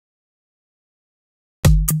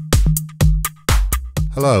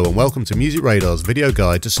Hello and welcome to Music Radar's video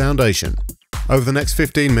guide to Soundation. Over the next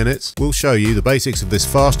 15 minutes, we'll show you the basics of this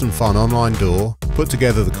fast and fun online DAW, put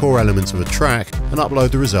together the core elements of a track, and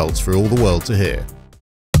upload the results for all the world to hear.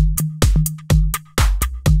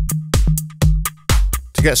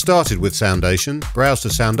 To get started with Soundation, browse to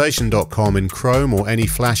soundation.com in Chrome or any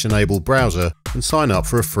Flash-enabled browser and sign up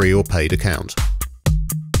for a free or paid account.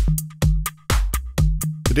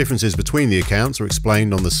 The differences between the accounts are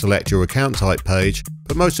explained on the Select Your Account Type page,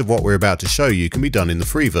 but most of what we're about to show you can be done in the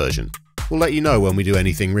free version. We'll let you know when we do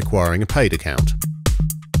anything requiring a paid account.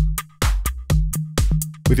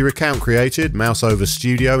 With your account created, mouse over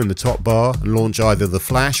Studio in the top bar and launch either the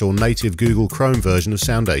Flash or native Google Chrome version of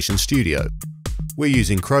Soundation Studio. We're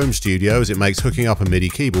using Chrome Studio as it makes hooking up a MIDI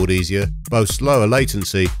keyboard easier, boasts lower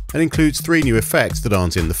latency, and includes 3 new effects that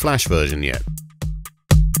aren't in the Flash version yet.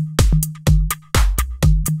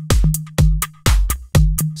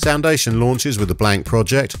 Soundation launches with a blank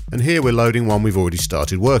project, and here we're loading one we've already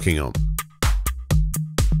started working on.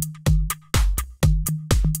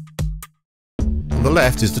 On the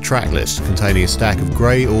left is the track list, containing a stack of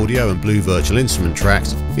grey audio and blue virtual instrument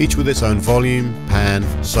tracks, each with its own volume, pan,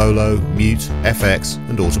 solo, mute, FX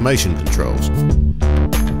and automation controls.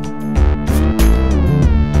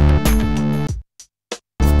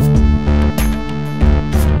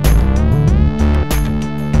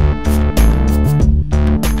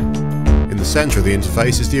 In the centre of the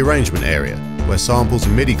interface is the arrangement area, where samples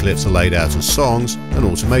and MIDI clips are laid out as songs and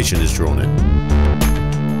automation is drawn in.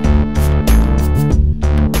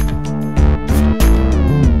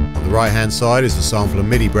 On the right hand side is the sample and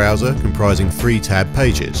MIDI browser comprising 3 tab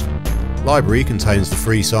pages. Library contains the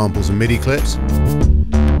free samples and MIDI clips.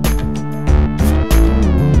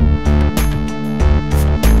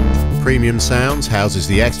 Premium Sounds houses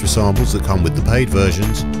the extra samples that come with the paid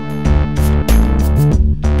versions.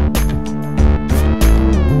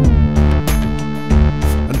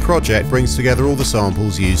 Project brings together all the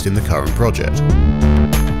samples used in the current project.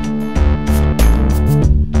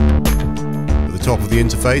 At the top of the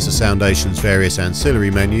interface are Soundation's various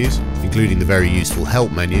ancillary menus, including the very useful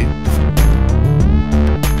Help menu,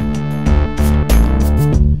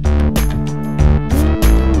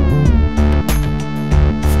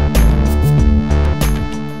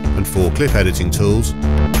 and 4 clip editing tools,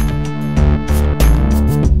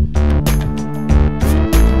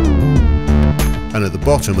 and at the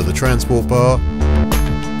bottom of the transport bar,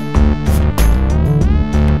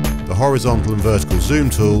 the horizontal and vertical zoom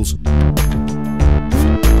tools,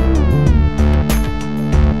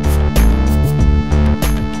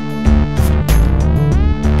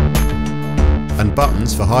 and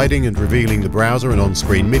buttons for hiding and revealing the browser and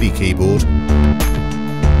on-screen MIDI keyboard,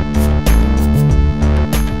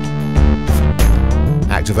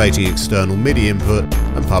 activating external MIDI input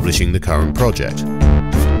and publishing the current project.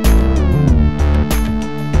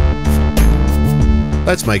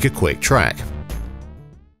 Let's make a quick track.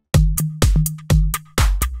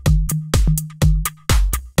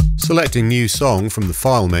 Selecting New Song from the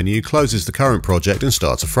File menu closes the current project and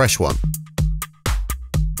starts a fresh one.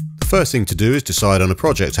 The first thing to do is decide on a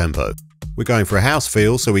project tempo. We're going for a house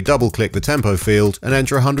feel, so we double-click the tempo field and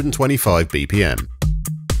enter 125 BPM.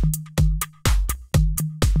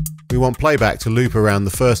 We want playback to loop around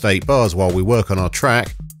the first 8 bars while we work on our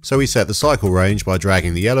track, so we set the cycle range by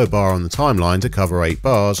dragging the yellow bar on the timeline to cover 8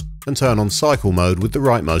 bars and turn on cycle mode with the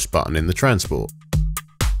rightmost button in the transport.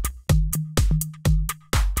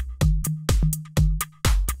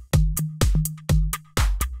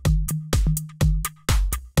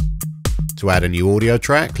 To add a new audio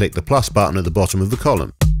track, click the plus button at the bottom of the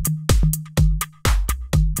column.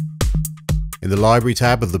 In the Library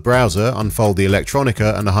tab of the browser, unfold the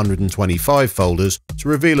Electronica and 125 folders to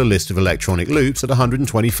reveal a list of electronic loops at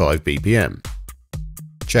 125 BPM.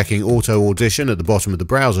 Checking Auto Audition at the bottom of the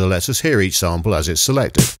browser lets us hear each sample as it's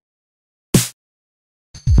selected.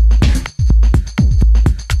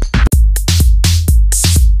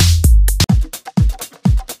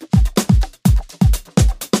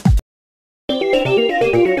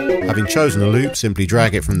 Having chosen a loop, simply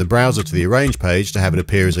drag it from the browser to the Arrange page to have it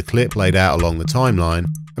appear as a clip laid out along the timeline,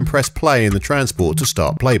 and press play in the transport to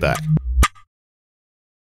start playback.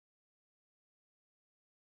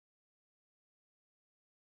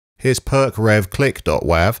 Here's perk rev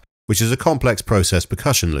click.wav, which is a complex process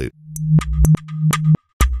percussion loop.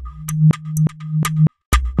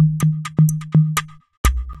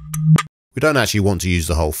 We don't actually want to use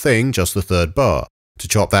the whole thing, just the 3rd bar. To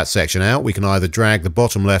chop that section out, we can either drag the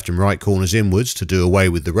bottom left and right corners inwards to do away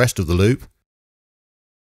with the rest of the loop,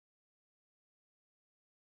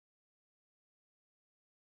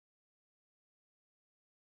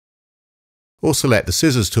 or select the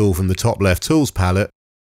scissors tool from the top left tools palette.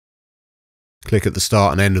 Click at the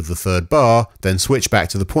start and end of the third bar, then switch back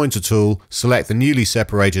to the pointer tool, select the newly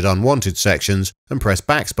separated unwanted sections and press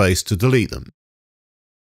backspace to delete them.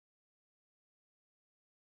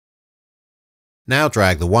 Now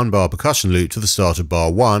drag the 1-bar percussion loop to the start of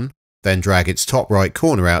bar 1, then drag its top right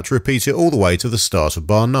corner out to repeat it all the way to the start of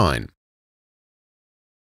bar 9.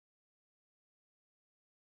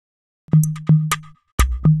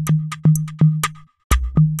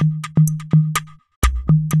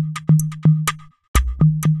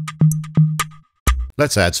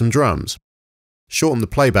 Let's add some drums. Shorten the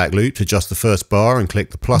playback loop to just the first bar and click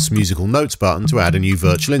the plus musical notes button to add a new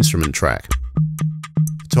virtual instrument track.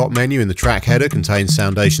 The top menu in the track header contains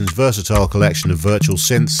Soundation's versatile collection of virtual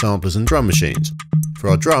synths, samplers and drum machines. For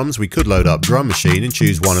our drums, we could load up Drum Machine and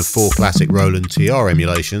choose one of 4 classic Roland TR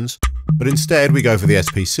emulations, but instead we go for the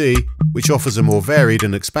SPC, which offers a more varied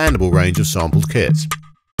and expandable range of sampled kits.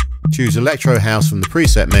 Choose Electro House from the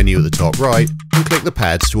preset menu at the top right and click the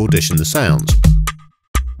pads to audition the sounds.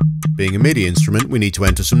 Being a MIDI instrument, we need to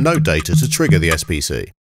enter some note data to trigger the SPC.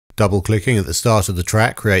 Double-clicking at the start of the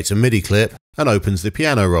track creates a MIDI clip and opens the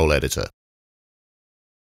piano roll editor.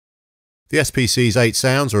 The SPC's 8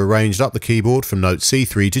 sounds are arranged up the keyboard from note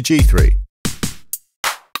C3 to G3.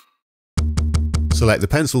 Select the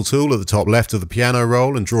pencil tool at the top left of the piano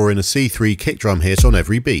roll and draw in a C3 kick drum hit on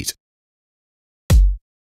every beat.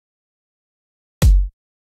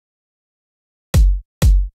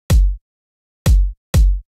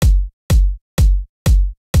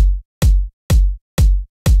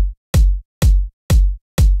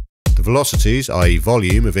 The velocities, i.e.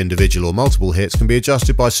 volume, of individual or multiple hits can be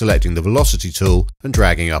adjusted by selecting the velocity tool and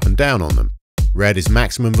dragging up and down on them. Red is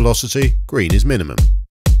maximum velocity, green is minimum.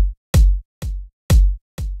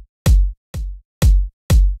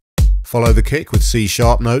 Follow the kick with C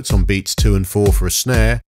sharp notes on beats 2 and 4 for a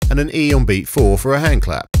snare, and an E on beat 4 for a hand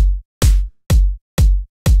clap.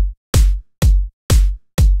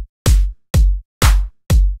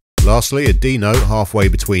 Lastly, a D note halfway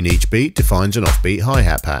between each beat defines an offbeat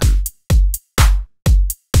hi-hat pattern.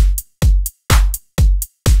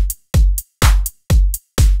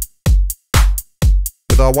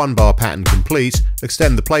 With our 1-bar pattern complete,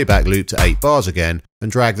 extend the playback loop to 8 bars again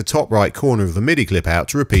and drag the top right corner of the MIDI clip out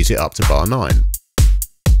to repeat it up to bar 9.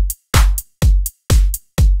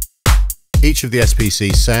 Each of the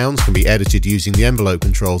SPC's sounds can be edited using the envelope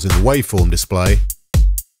controls in the waveform display,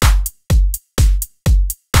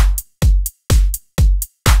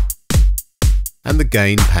 and the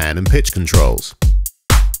gain, pan and pitch controls.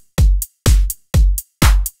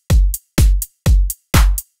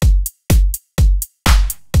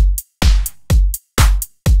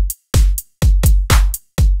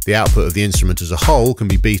 The output of the instrument as a whole can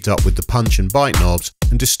be beefed up with the punch and bite knobs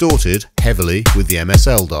and distorted heavily with the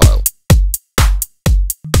MSL dial.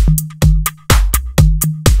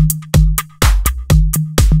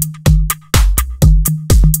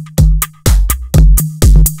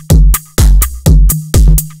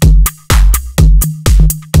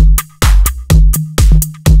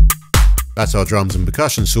 That's our drums and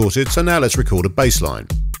percussion sorted, so now let's record a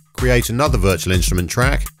bassline. Create another virtual instrument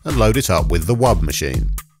track and load it up with the WUB machine.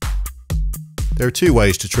 There are 2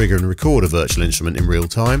 ways to trigger and record a virtual instrument in real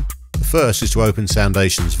time. The first is to open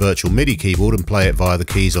Soundation's virtual MIDI keyboard and play it via the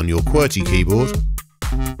keys on your QWERTY keyboard.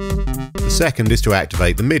 The second is to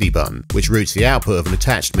activate the MIDI button, which routes the output of an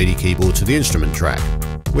attached MIDI keyboard to the instrument track.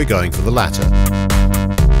 We're going for the latter.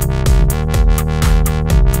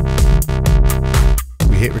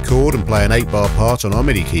 We hit record and play an 8-bar part on our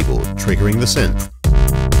MIDI keyboard, triggering the synth.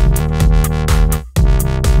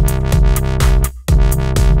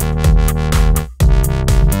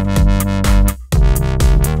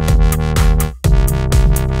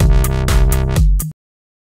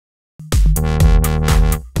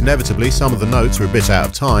 Inevitably, some of the notes are a bit out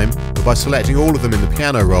of time, but by selecting all of them in the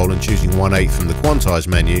piano roll and choosing 1/8 from the quantize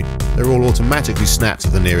menu, they're all automatically snapped to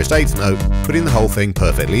the nearest 8th note, putting the whole thing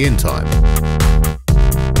perfectly in time.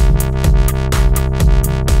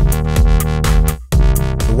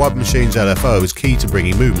 The WUB machine's LFO is key to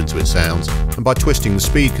bringing movement to its sounds, and by twisting the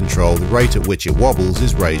speed control, the rate at which it wobbles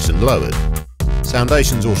is raised and lowered.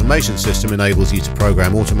 Soundation's automation system enables you to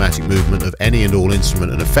program automatic movement of any and all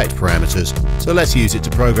instrument and effect parameters, so let's use it to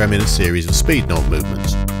program in a series of speed knob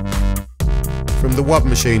movements. From the WUB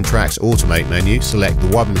machine track's Automate menu, select the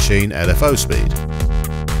WUB machine LFO speed.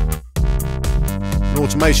 An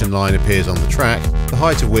automation line appears on the track, the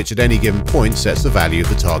height of which at any given point sets the value of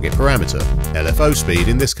the target parameter, LFO speed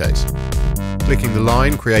in this case. Clicking the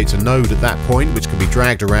line creates a node at that point which can be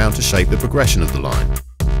dragged around to shape the progression of the line.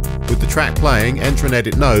 With the track playing, enter and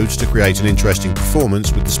edit nodes to create an interesting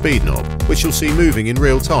performance with the speed knob, which you'll see moving in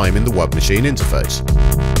real time in the WUB machine interface.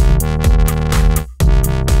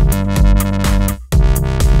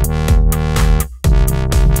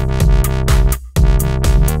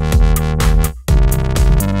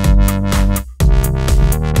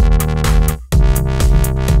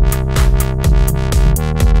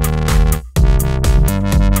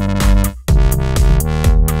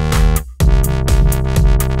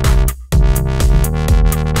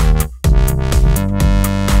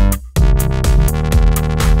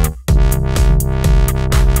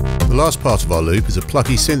 The last part of our loop is a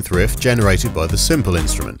plucky synth riff generated by the simple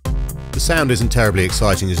instrument. The sound isn't terribly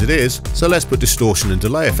exciting as it is, so let's put distortion and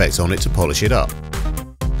delay effects on it to polish it up.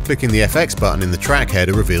 Clicking the FX button in the track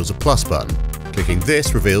header reveals a plus button. Clicking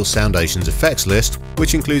this reveals Soundation's effects list,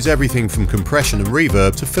 which includes everything from compression and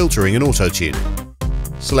reverb to filtering and auto-tuning.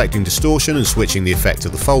 Selecting distortion and switching the effect to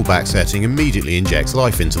the foldback setting immediately injects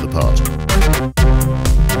life into the part.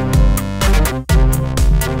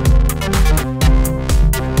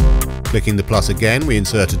 Clicking the plus again, we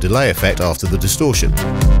insert a delay effect after the distortion.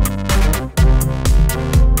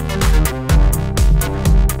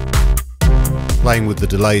 Playing with the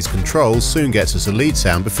delay's controls soon gets us a lead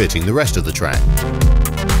sound befitting the rest of the track.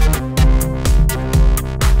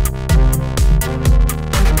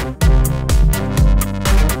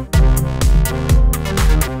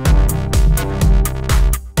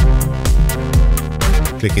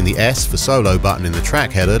 Clicking the S for solo button in the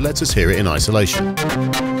track header lets us hear it in isolation.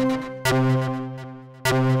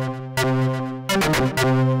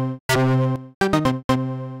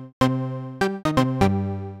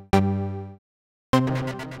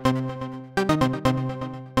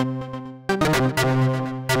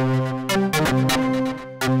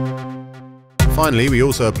 Finally, we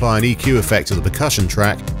also apply an EQ effect to the percussion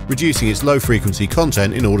track, reducing its low frequency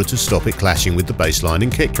content in order to stop it clashing with the bass line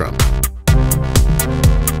and kick drum.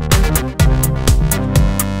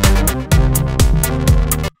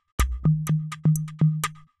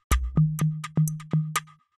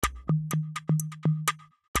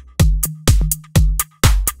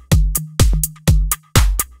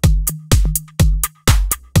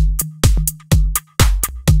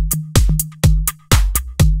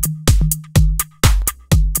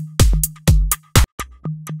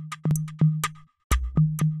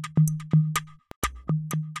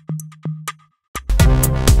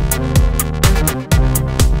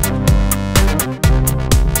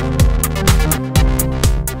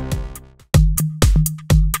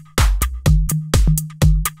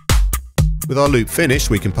 With our loop finished,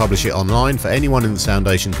 we can publish it online for anyone in the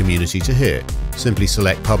Soundation community to hear. Simply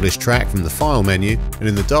select Publish Track from the File menu, and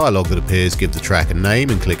in the dialog that appears, give the track a name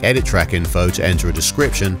and click Edit Track Info to enter a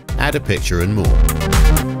description, add a picture and more.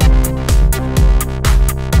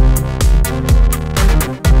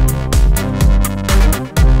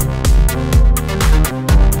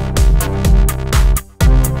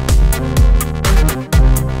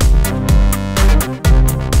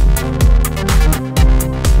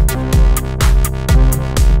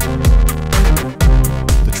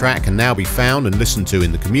 The track can now be found and listened to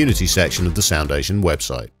in the community section of the Soundation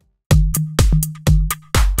website.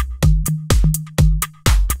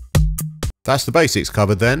 That's the basics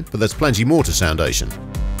covered then, but there's plenty more to Soundation.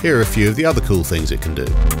 Here are a few of the other cool things it can do.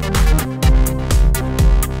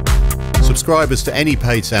 Subscribers to any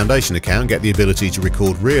paid Soundation account get the ability to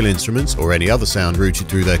record real instruments or any other sound routed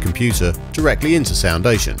through their computer directly into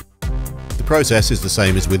Soundation. The process is the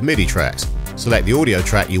same as with MIDI tracks. Select the audio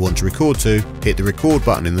track you want to record to, hit the record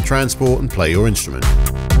button in the transport and play your instrument.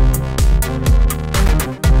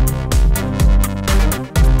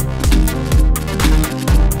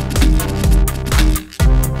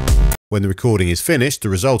 When the recording is finished, the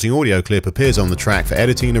resulting audio clip appears on the track for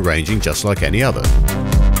editing and arranging just like any other.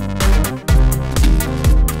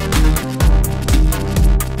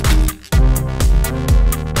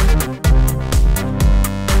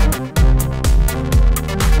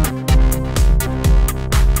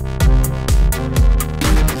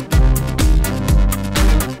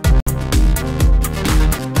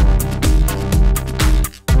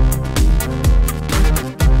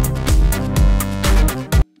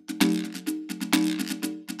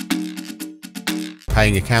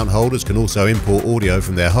 Paying account holders can also import audio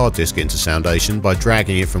from their hard disk into Soundation by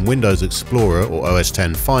dragging it from Windows Explorer or OS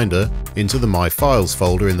X Finder into the My Files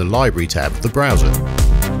folder in the Library tab of the browser.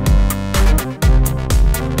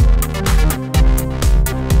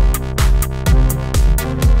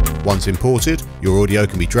 Once imported, your audio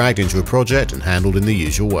can be dragged into a project and handled in the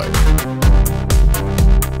usual way.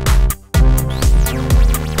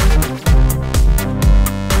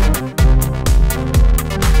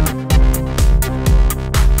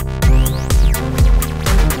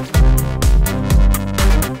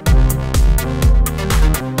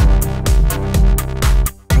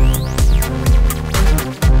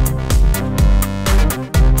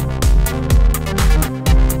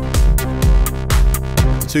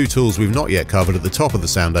 Two tools we've not yet covered at the top of the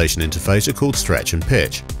Soundation interface are called stretch and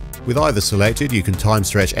pitch. With either selected, you can time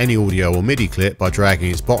stretch any audio or MIDI clip by dragging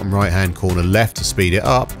its bottom right hand corner left to speed it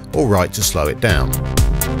up or right to slow it down.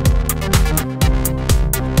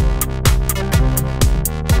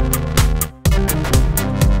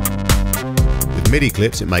 With MIDI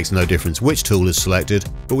clips it makes no difference which tool is selected,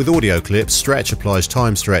 but with audio clips, stretch applies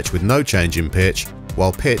time stretch with no change in pitch,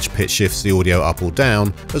 while pitch shifts the audio up or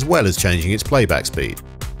down as well as changing its playback speed.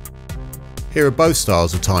 Here are both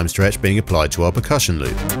styles of time stretch being applied to our percussion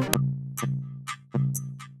loop.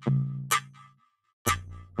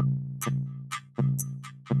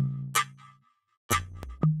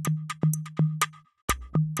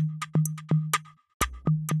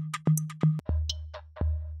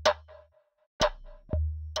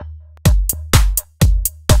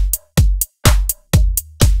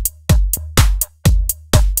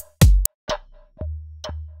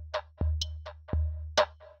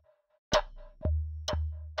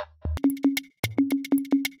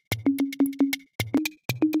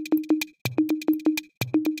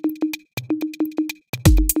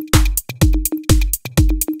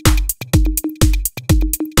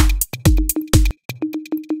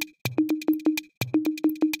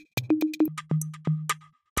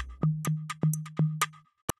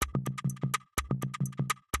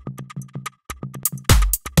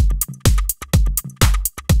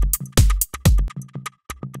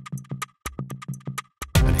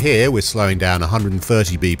 Here we're slowing down a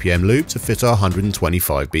 130 BPM loop to fit our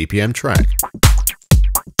 125 BPM track.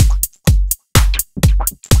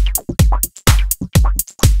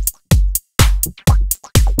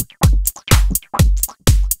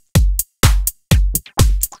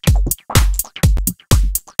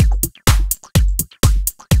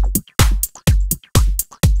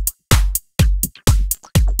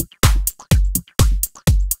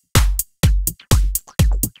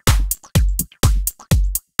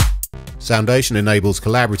 Soundation enables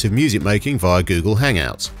collaborative music making via Google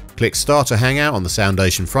Hangouts. Click Start a Hangout on the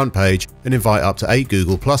Soundation front page and invite up to 8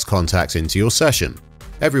 Google Plus contacts into your session.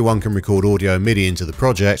 Everyone can record audio and MIDI into the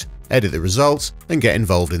project, edit the results, and get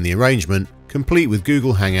involved in the arrangement, complete with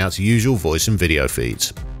Google Hangouts' usual voice and video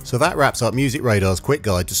feeds. So that wraps up Music Radar's quick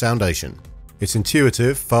guide to Soundation. It's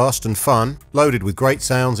intuitive, fast and fun, loaded with great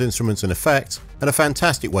sounds, instruments and effects, and a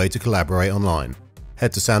fantastic way to collaborate online.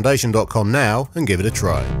 Head to soundation.com now and give it a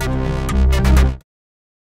try.